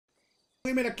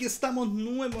Gamer, aquí estamos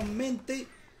nuevamente.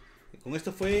 Con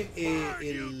esto fue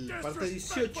el parte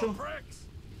 18.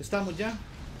 Estamos ya.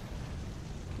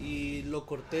 Y lo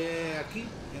corté aquí,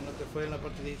 en lo que fue la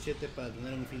parte 17, para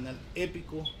tener un final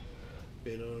épico.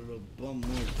 Pero lo vamos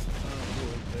a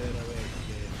volver a ver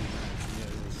que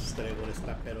señores. Trevor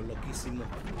está pero loquísimo.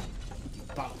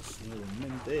 Y vamos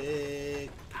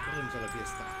nuevamente. Corremos a la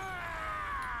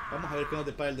fiesta. Vamos a ver qué nos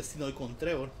depara el destino hoy con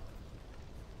Trevor.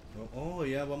 Oh,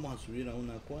 ya vamos a subir a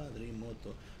una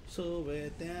cuadrimoto.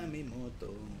 Súbete a mi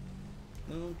moto.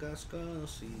 Nunca has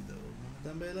conocido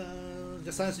tan veloz.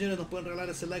 Ya saben, señores, nos pueden regalar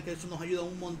ese like. Eso nos ayuda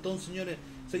un montón, señores.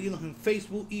 Seguirnos en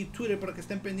Facebook y Twitter para que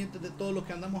estén pendientes de todo lo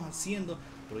que andamos haciendo.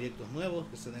 Proyectos nuevos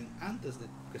que se den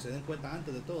cuenta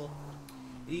antes de todo.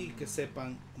 Y que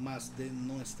sepan más de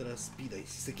nuestras vidas. Y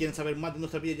si se quieren saber más de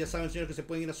nuestras vidas, ya saben, señores, que se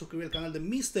pueden ir a suscribir al canal de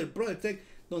Mrbrothertec,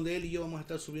 donde él y yo vamos a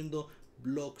estar subiendo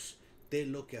vlogs de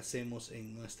lo que hacemos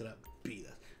en nuestras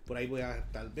vidas. Por ahí voy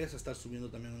a tal vez estar subiendo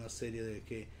también una serie de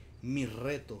que mi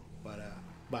reto para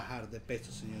bajar de peso,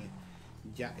 señores,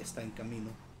 ya está en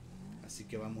camino. Así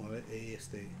que vamos a ver,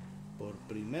 por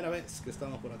primera vez que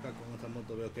estamos por acá con nuestra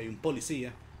moto, veo que hay un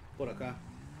policía por acá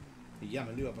y ya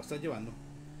me lo iba a pasar llevando.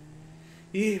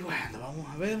 Y bueno, vamos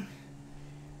a ver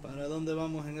para dónde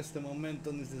vamos en este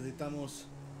momento. Necesitamos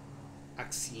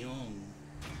acción.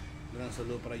 Gran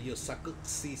saludo para Yosaku,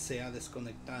 si se ha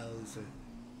desconectado, dice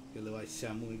que le va a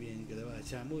echar muy bien, que le va a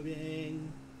echar muy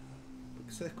bien. ¿Por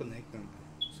qué se desconectan?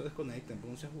 Se desconectan,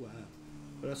 pónganse a jugar.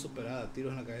 Prueba superada,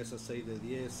 tiros en la cabeza 6 de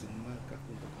 10, sin marcas,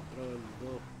 punto control,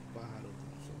 2 pájaros.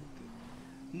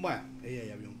 Bueno, ella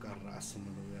ya vio un carrazo, me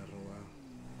lo voy a robar.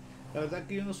 La verdad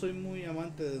que yo no soy muy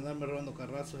amante de andarme robando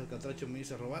carrazos. El catracho me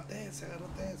dice, robate ese,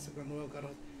 agárrate ese cuando veo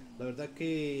carros. La verdad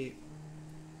que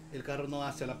el carro no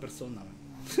hace a la persona, man.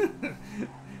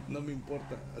 No me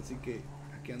importa, así que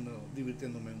aquí ando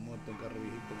divirtiéndome en moto, en carro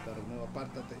viejito, en carro nuevo,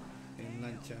 apártate, en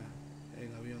lancha,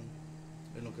 en avión,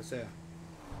 en lo que sea.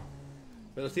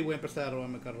 Pero sí voy a empezar a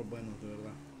robarme carros buenos, de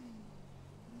verdad.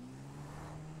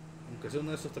 Aunque sea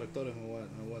uno de esos tractores,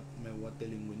 me voy a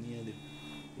telingüeñar.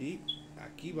 Y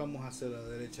aquí vamos a hacer a la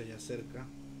derecha ya cerca,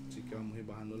 así que vamos a ir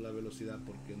bajando la velocidad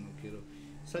porque no quiero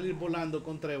salir volando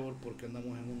con Trevor, porque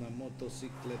andamos en una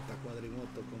motocicleta,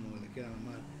 cuadrimoto, como le quieran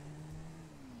llamar.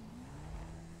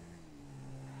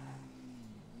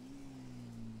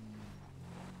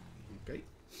 Ok,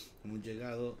 hemos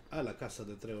llegado a la casa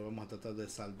de Trevor. Vamos a tratar de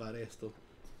salvar esto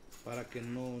para que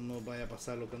no nos vaya a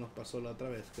pasar lo que nos pasó la otra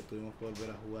vez, que tuvimos que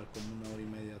volver a jugar como 1 hora y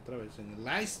media otra vez en el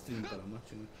live stream para más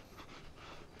chingón.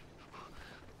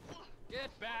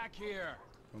 Get back here.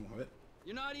 Vamos a ver.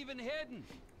 You're not even hidden.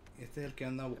 Este es el que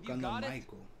anda buscando a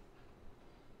Michael.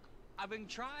 I've been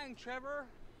trying, Trevor.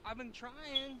 I've been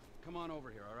trying. Come on over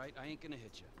here, all right? I ain't gonna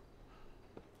hit you.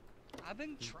 I've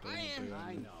been trying.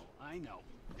 I know.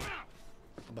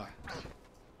 Bye.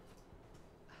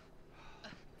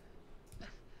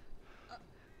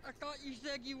 I thought you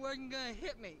said you wasn't gonna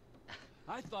hit me.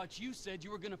 I thought you said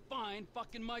you were gonna find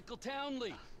fucking Michael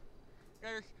Townley.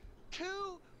 There's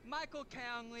 2 Michael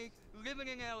Townleys living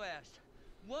in LS.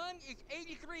 One is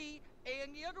 83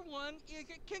 and the other one is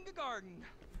at kindergarten.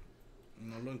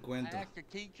 No lo I encuentro. asked the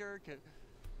teacher to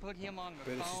put him on the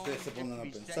Pero si phone. ustedes se ponen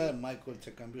a pensar, Michael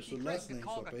se cambió su last name, su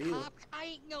apellido. I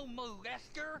ain't no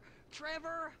molester,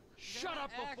 Trevor. Shut up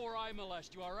before I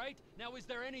molest you, all right? Now, is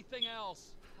there anything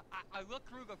else? I looked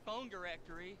through the phone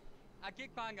directory. I did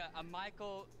find a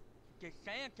Michael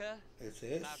DeSanta. Ese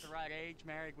es. About the right age,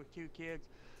 married with 2 kids.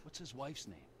 What's his wife's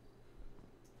name?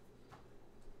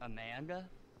 Amanda?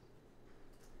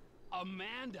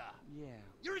 Amanda? Yeah.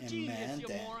 You're a genius, you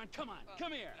Amanda. moron. Come on,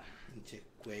 come here. Pinche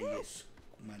güeyes,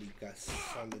 maricas,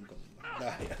 salen con...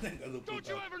 Ya tengo su Don't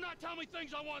you puta. ever not tell me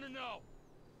things I want to know.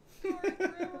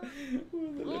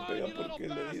 Uno le pega porque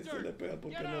le dice, le pega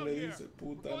porque no le dice,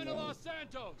 puta We're going to madre. Los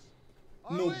Santos.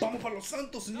 Nos vamos para Los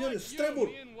Santos, señores. Not you, Trevor.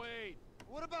 me and Wade.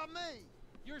 What about me?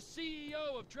 You're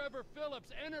CEO of Trevor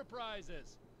Phillips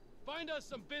Enterprises. Find us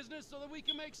some business so that we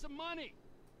can make some money.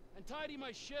 And tidy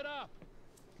my shit up.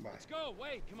 Bye. Let's go,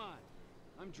 Wade, come on.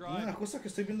 I'm Una de driving. las cosas que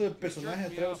estoy viendo del personaje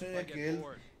de Trevor, señores, es que él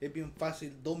es bien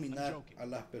fácil dominar a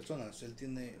las personas. Él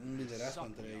tiene un liderazgo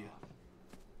entre ellos.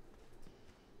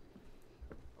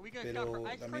 Are we gonna stop Pero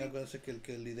for ice también cream? acuérdense que el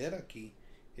que lidera aquí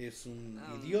es un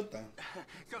idiota,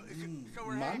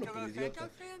 un malo pero idiota,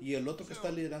 y el otro que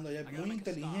está liderando allá es muy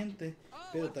inteligente,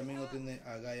 pero también no tiene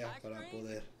agallas para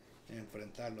poder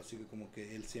enfrentarlo, así que como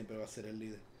que él siempre va a ser el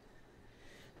líder.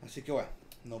 Así que bueno,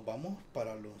 nos vamos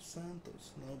para Los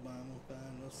Santos, nos vamos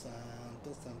para Los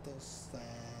Santos,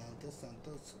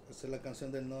 Santos. Esa es la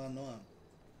canción del Noah.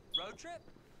 Road trip?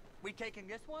 We taking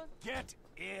this one? Get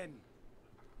in.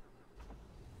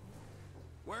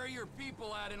 Where are your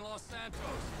people at in Los Santos?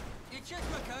 It's just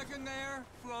my cousin there,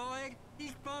 Floyd.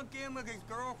 He's bunked in with his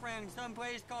girlfriend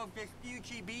someplace called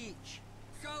Vespucci Beach.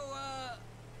 So,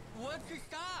 what's the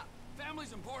stop?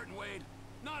 Family's important, Wade.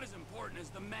 Not as important as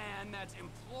the man that's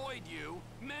employed you,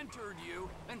 mentored you,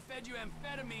 and fed you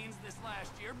amphetamines this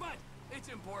last year, but it's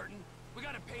important. We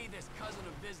gotta pay this cousin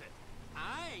a visit.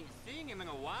 I ain't seen him in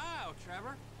a while,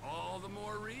 Trevor. All the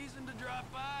more reason to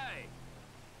drop by.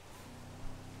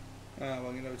 Ah,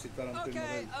 van a ir a visitar a un primo de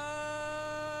Okay, él.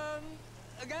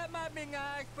 that might be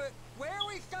nice, but where are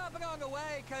we stopping on the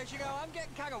way? Cause, you know, I'm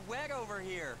getting kind of wet over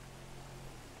here.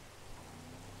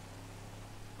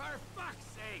 For fuck's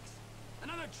sakes!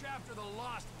 Another chapter of the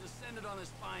lost descended on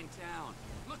this fine town.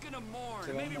 Looking to mourn,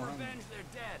 Se va maybe mojando. revenge their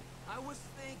dead. I was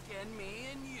thinking me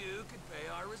and you could pay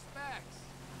our respects.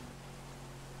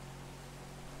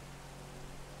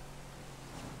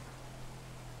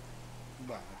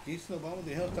 Bueno, aquí nos vamos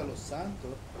directo hasta Los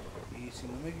Santos. Y si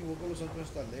no me equivoco, Los Santos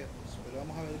está lejos. Pero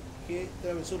vamos a ver qué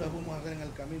travesuras vamos a hacer en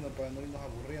el camino para no irnos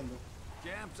aburriendo.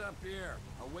 Camp's up here.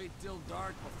 I'll wait till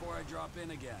dark before I drop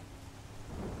in again.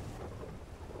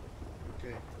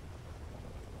 Ok.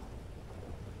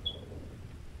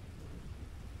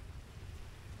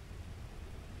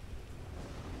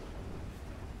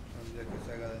 Al día que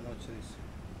se haga de noche, dice.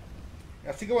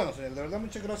 Así que bueno, señores, de verdad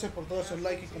muchas gracias por todos esos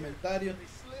likes y comentarios.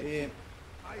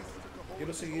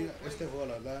 Quiero seguir este juego,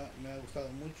 la verdad me ha gustado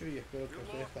mucho y espero que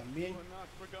ustedes también.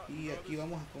 Y aquí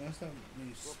vamos con esta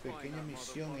pequeña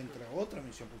misión, entre otra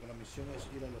misión, porque la misión es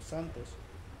ir a Los Santos.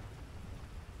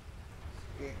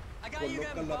 Que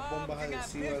colocan las bombas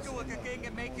adhesivas en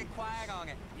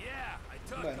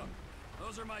bueno,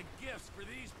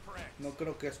 no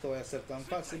creo que esto vaya a ser tan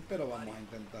fácil, pero vamos a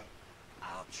intentar.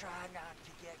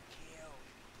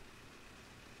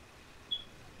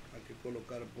 Hay que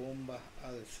colocar bombas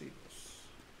adhesivas.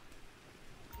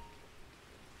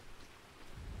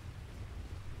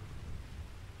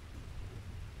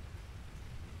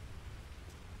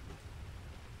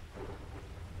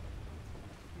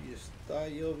 Y está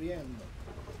lloviendo.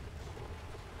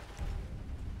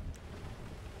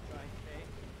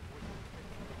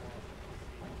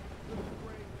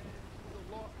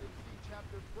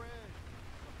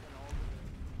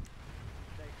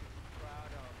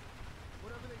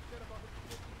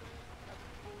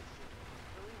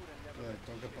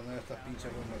 Tengo que poner esta pinche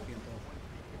bomba aquí entonces.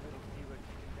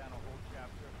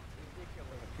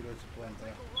 Aquí ver si puedo entrar.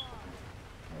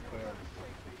 No creo.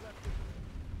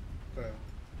 Creo.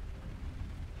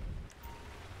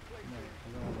 No,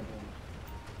 pongamos la bomba.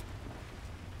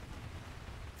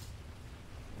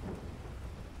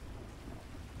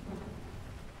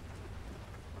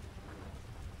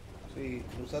 Sí,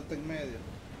 cruzate en medio.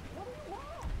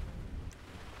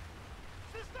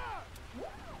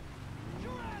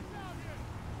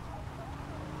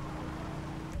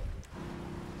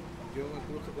 Yo me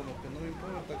cruzo como que no me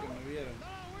importa que me vieran.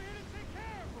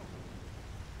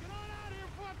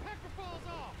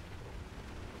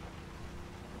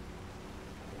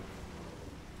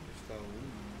 Está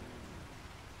uno.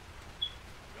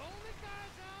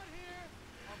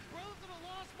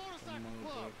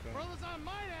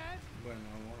 Bueno,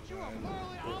 vamos a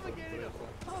ver.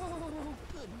 Oh,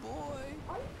 good boy.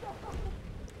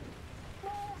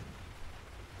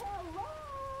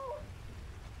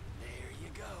 There you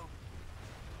go.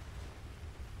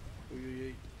 Uy, uy,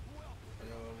 uy.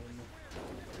 Allá va uno.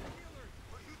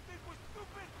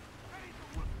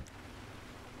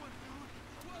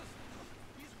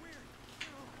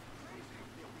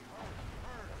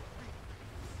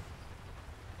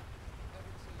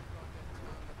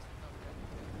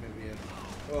 Me vieron.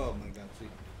 Oh my god, sí.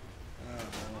 Ah,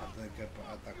 vamos a tener que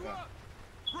atacar.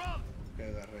 Que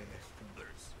agarré esto.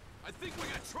 I think we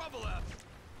got trouble out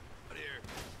here.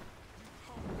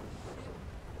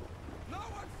 No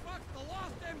one fucks the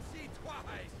lost MC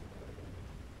twice.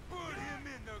 Put him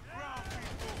in the ground,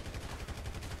 people.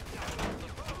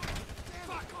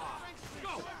 Fuck off.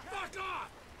 Go. Fuck off.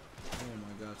 Oh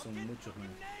my god, son muchos,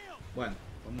 man. Bueno,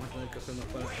 vamos a tener que hacernos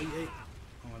para ahí.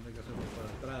 Vamos a tener que hacernos para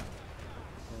atrás.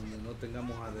 Donde no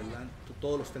tengamos adelante,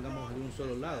 todos los tengamos de un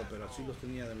solo lado, pero así los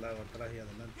tenía del lado atrás y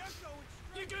adelante.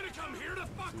 You gonna come here to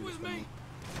fuck with me?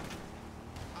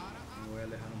 Me voy a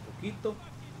alejar un poquito.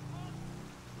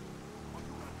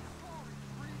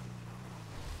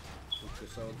 Porque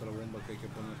esa otra bomba que hay que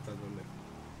poner está doble.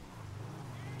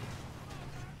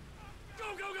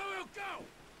 Go, go, go, go, go!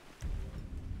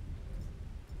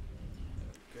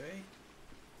 Ok.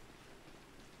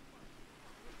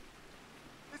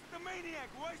 It's the maniac,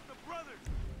 Royce the brothers.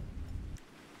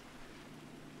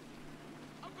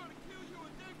 I'm gonna kill you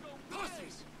and then go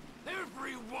pussies!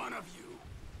 Every one of you!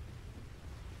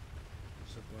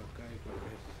 pasar por acá y creo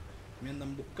que me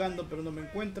andan buscando pero no me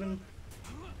encuentran.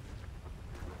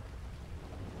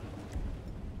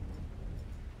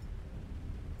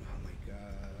 Oh my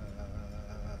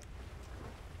god.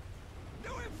 Do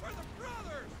it for the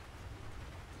brothers.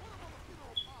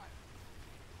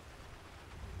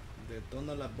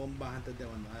 Detona las bombas antes de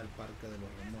abandonar el parque de los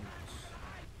remolques.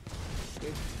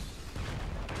 Okay.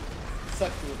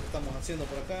 Exacto lo que estamos haciendo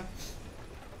por acá.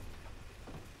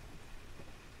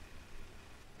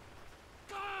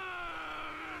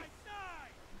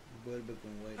 Vuelve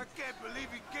con I Wade. can't believe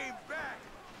he came back.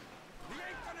 He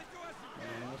ain't gonna do us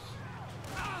again. Vamos.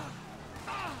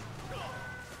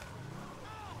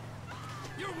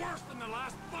 You're worse than the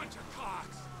last bunch of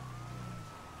cocks.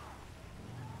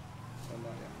 Vamos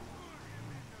allá.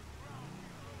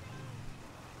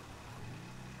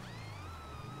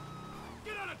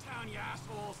 Get out of town, you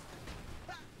assholes.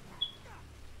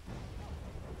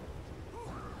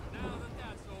 Now that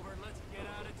that's over, let's get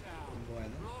out of town.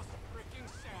 Bueno. Los freaking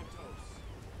Santos.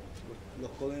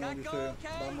 Los jóvenes That dicen go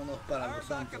okay? vámonos para I heard Los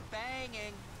about Santos. the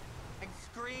banging and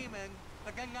screaming,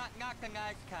 but then not the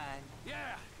nice kind.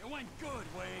 Yeah, it went good,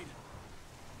 Wade.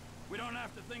 We don't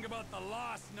have to think about the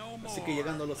loss no more. Así que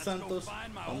llegando a Los Let's go Santos,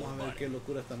 find my vamos a old ver buddy. qué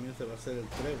locuras también se va a hacer el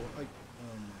Trevor. Ay,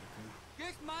 oh my god.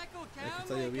 This Michael que está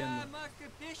Townley lloviendo. guy must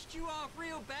have pissed you off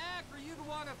real bad for you to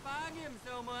want to find him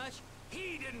so much.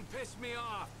 He didn't piss me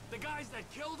off. The guys that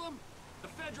killed him, the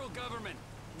federal government,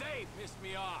 they pissed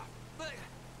me off. But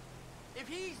if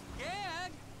he's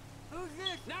dead, who's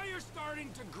this? Now you're starting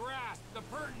to grasp the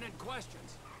pertinent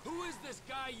questions. Who is this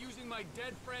guy using my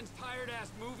dead friend's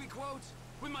tired-ass movie quotes?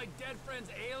 With my dead friend's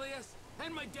alias?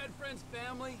 And my dead friend's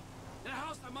family? In a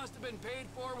house that must have been paid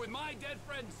for with my dead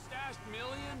friend's stashed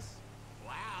millions?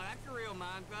 Wow, that's a real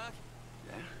mindfuck.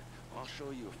 Yeah, I'll show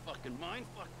you a fucking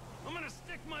mindfuck. I'm gonna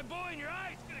stick my boy in your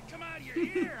eye. It's gonna come out of your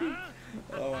ear, huh?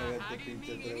 Oh my god, How este do you pinche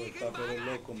mean Trevor anything está by pero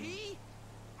that, loco, man. T?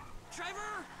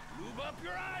 Trevor? Move up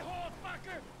your eye hole,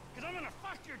 fucker! Cause I'm gonna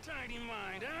fuck your tiny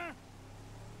mind, huh?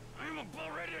 I'm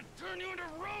about ready to turn you into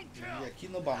Y roadkill! aquí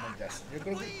nos vamos ya. Yo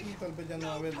creo que aquí tal vez ya no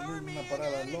va a haber Don't turn me una into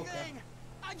parada loca. anything.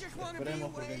 I just want to be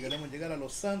Esperemos porque Wade. queremos llegar a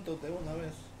Los Santos de una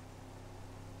vez.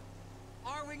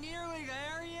 Are we nearly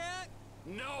there yet?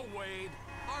 No, Wade.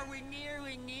 Are we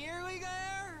nearly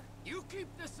there? You keep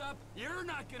this up, you're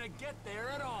not gonna get there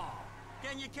at all.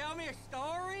 Can you tell me a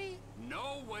story?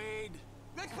 No, Wade.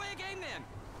 Let's play a game then.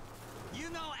 You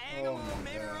know animal,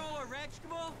 my mineral, or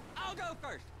vegetable? I'll go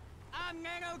first. I'm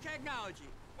nanotechnology.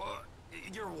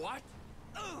 You're what?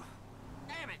 Ooh,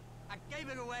 damn it. I gave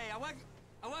it away. I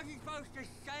wasn't supposed to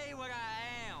say what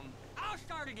I am. I'll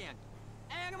start again.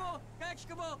 Animal,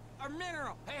 vegetable, or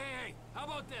mineral? Hey, how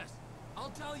about this? I'll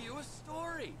tell you a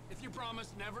story if you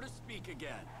promise never to speak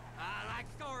again. I like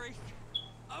stories.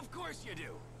 Of course you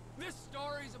do. This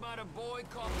story's about a boy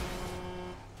called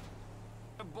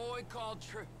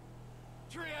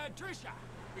Trisha.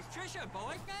 Is Trisha a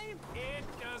boy's name? It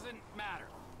doesn't matter.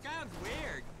 Sounds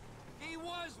weird. He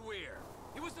was weird.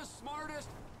 He was the smartest,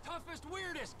 toughest,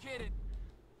 weirdest kid in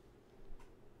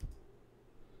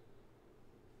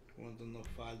 ¿Cuánto nos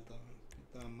falta?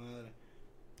 Puta madre.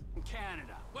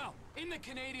 Canada. Well, in the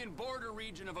Canadian border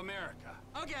region of America.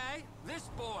 Okay. This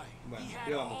boy, Bueno, he had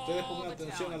ya vamos. Ustedes all pongan the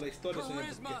atención a talent, la historia, señor,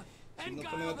 charisma, porque si and no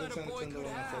ponen guile that a atención boy no could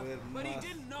van a have, saber but he más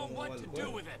didn't know cómo va what el to do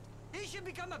juego. with it. He should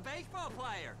become a baseball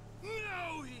player.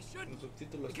 No, he shouldn't. Los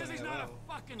subtítulos Because están he's ahí not abajo.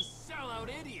 a fucking sellout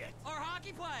idiot. Or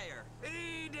hockey player.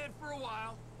 He did for a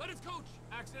while, but his coach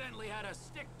accidentally had a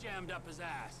stick jammed up his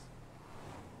ass.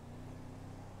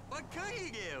 What could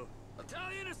he do? I'll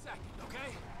tell you in a second,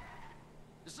 okay?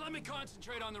 Just let me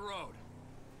concentrate on the road.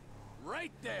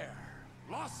 Right there,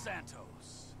 Los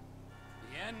Santos.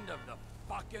 The end of the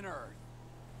fucking earth.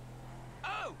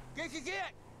 Oh, this is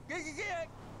it. This is it.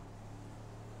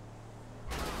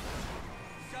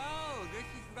 So, this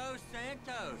is Los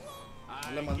Santos.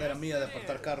 Es la manera mía de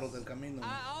apartar carros del camino.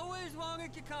 I always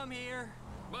wanted to come here.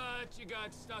 But you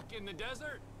got stuck in the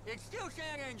desert. It's still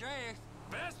San Andreas.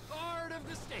 Best part of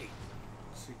the state.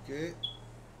 Así que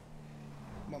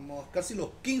vamos casi los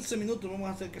 15 minutos. Vamos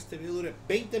a hacer que este video dure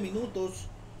 20 minutos.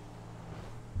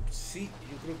 Sí,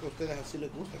 yo creo que a ustedes así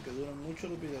les gusta, que duran mucho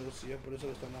los videos y ya por eso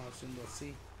lo estamos haciendo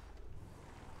así.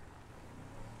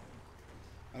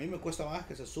 A mí me cuesta más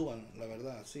que se suban, la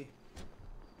verdad, sí.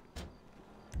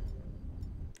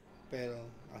 Pero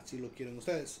así lo quieren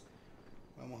ustedes.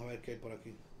 Vamos a ver qué hay por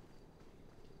aquí.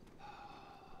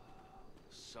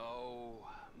 So,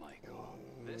 Michael,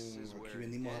 this is Aquí where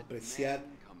venimos a dead apreciar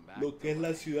men come back lo que to es la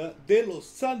life. ciudad de Los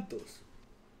Santos.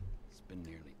 It's been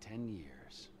nearly 10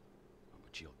 years.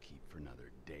 But you'll keep for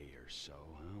another day or so,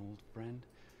 huh, old friend?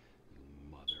 You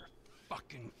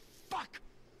fucking fuck!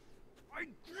 I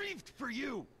grieved for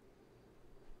you!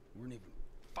 You weren't even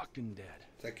fucking dead.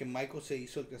 O sea que Michael se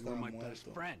hizo el que You were estaba my best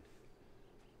muerto. friend.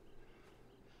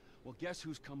 Well, guess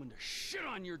who's coming to shit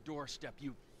on your doorstep,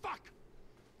 you fuck!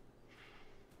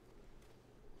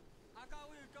 I thought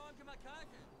we were going to my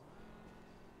cousin.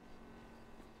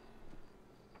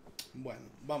 Bueno,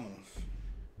 vámonos.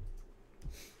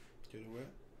 Quiero ver.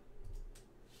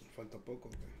 Falta poco.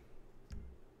 Okay.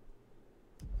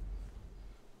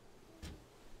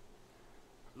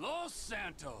 Los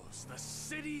Santos, the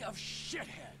city of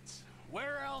shitheads.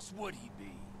 Where else would he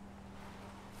be?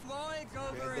 Floyd's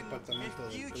over in departamento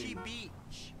del Vespucci primo.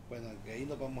 Beach. Bueno, que ahí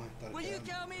nos vamos a estar Will you quedando.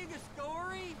 tell me the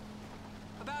story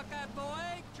about that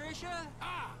boy, Trisha?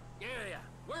 Ah, yeah.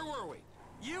 Where were we?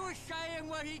 You were saying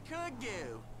what he could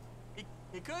do.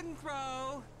 He couldn't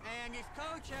throw, and his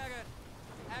coach had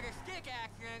a stick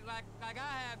accident like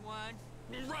I had once.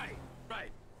 Right.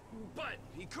 But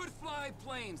he could fly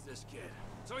planes, this kid.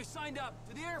 So he signed up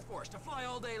to the Air Force to fly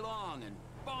all day long and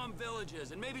bomb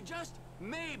villages and maybe, just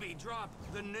maybe, drop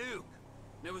the nuke.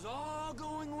 And it was all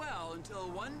going well until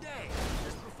one day,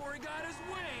 just before he got his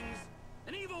wings,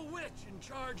 an evil witch in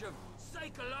charge of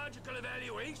psychological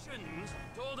evaluations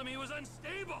told him he was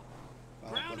unstable.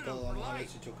 Grounded him for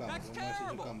life. That's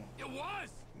terrible. It was.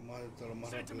 Vamos a estar lo más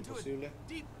Sent him rápido into posible. a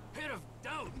deep pit of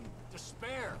doubt and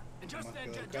despair. And just then,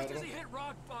 just as he hit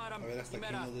rock bottom, A ver hasta he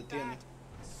met aquí a nos detiene. fat,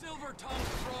 silver-tongued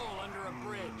troll under a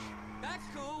bridge. That's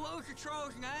cool. What was the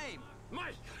troll's name?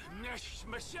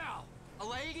 Michelle. A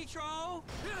lady troll?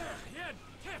 Yeah, he had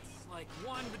tits like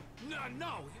one, but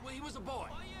no, he was a boy.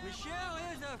 Michelle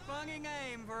is a funny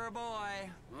name for a boy.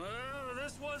 Well,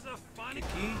 this was a funny...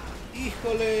 Aquí,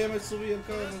 híjole, ya me subí el This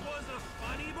carro. was a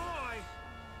funny boy.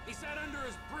 He sat under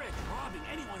his bridge, robbing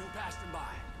anyone who passed him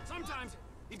by. Sometimes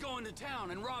he'd go into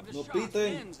town and rob the No shops, pite.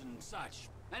 inns and such.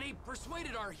 And he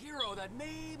persuaded our hero that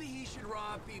maybe he should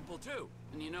rob people too.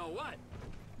 And you know what?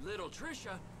 Little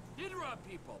Trisha did rob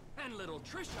people, and little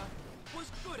Trisha was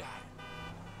good at it.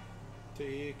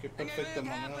 Sí, qué perfecta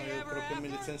manera. Yo creo que mi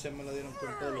licencia me la dieron con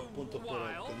todos los puntos por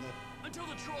obtener. Until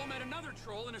the troll met another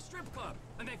troll in a strip club,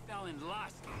 and they fell in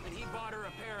lust, and he bought her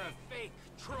a pair of fake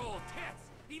troll tits,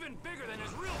 even bigger than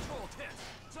his real troll tits,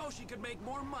 so she could make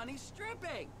more money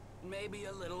stripping. Maybe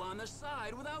a little on the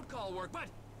side without call work, but...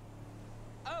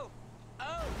 Oh!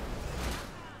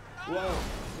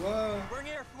 Wow. We're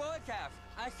near Floyd's house.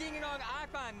 I've seen it on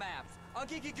iPhone maps. I'll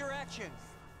give you directions.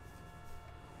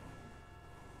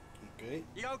 Ok.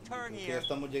 You don't turn Creo que here. ya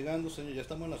estamos llegando, señor. Ya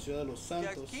estamos en la ciudad de Los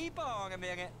Santos. Just keep on a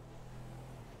minute.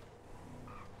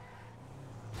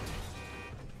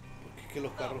 Porque es que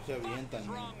los carros se avientan. What's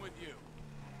 ¿no? wrong with you?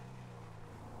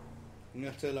 Y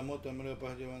este de la moto me lo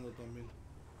vas llevando también.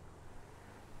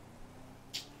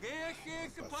 This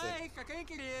is the place. I think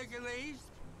it is, at least.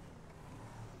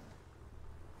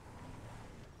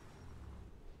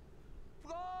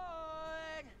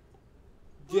 Floyd!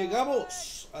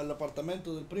 Llegamos al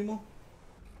apartamento del primo.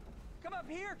 Come up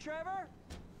here, Trevor.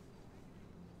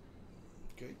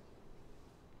 Ok.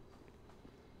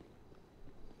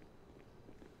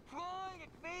 Floyd,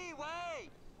 it's me,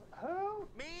 Wade. Who?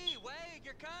 Me, Wade,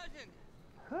 your cousin.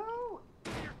 Who?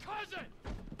 Your cousin!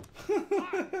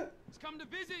 Fuck! He's come to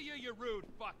visit you, you rude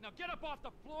fuck. Now get up off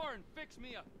the floor and fix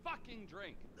me a fucking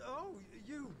drink. Oh,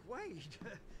 you, wait.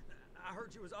 I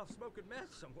heard you was off smoking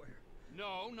meth somewhere.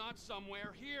 No, not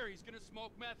somewhere. Here. He's gonna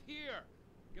smoke meth here.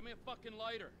 Give me a fucking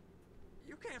lighter.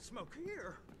 You can't smoke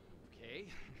here. Okay.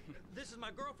 This is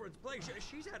my girlfriend's place.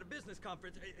 She's at a business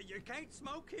conference. You can't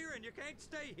smoke here and you can't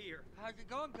stay here. How's it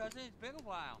going, cousin? It's been a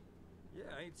while. Yeah,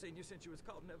 I ain't seen you since you was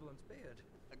caught in Evelyn's bed.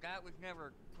 That was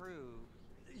never proved.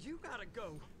 You gotta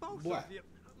go, both Bueno, of you.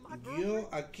 My yo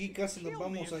girlfriend, aquí casi nos kill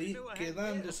me vamos if a she ir knew I had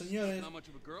quedando, kids. señores. Not much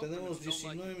of a girlfriend Tenemos if you don't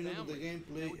like 19 your minutos de family.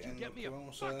 gameplay Now, would you en get lo me que a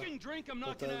vamos a fucking drink? I'm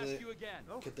not gonna tratar ask de you again.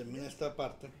 que termine esta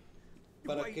parte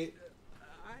para Wait, que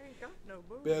I ain't got no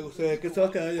booze. vean ustedes que se va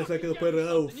a quedar. Ya saben que nos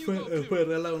pueden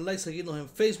regalar un like, seguirnos en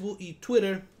Facebook y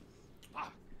Twitter.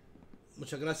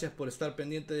 Muchas gracias por estar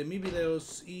pendiente de mis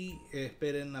videos y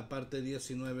esperen la parte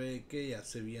 19 que ya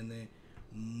se viene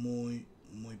muy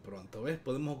pronto. ¿Ves?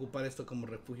 Podemos ocupar esto como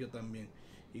refugio también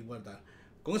y guardar.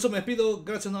 Con eso me despido.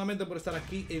 Gracias nuevamente por estar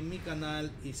aquí en mi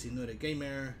canal y si no eres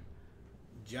gamer,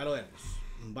 ya lo eres.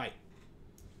 Bye.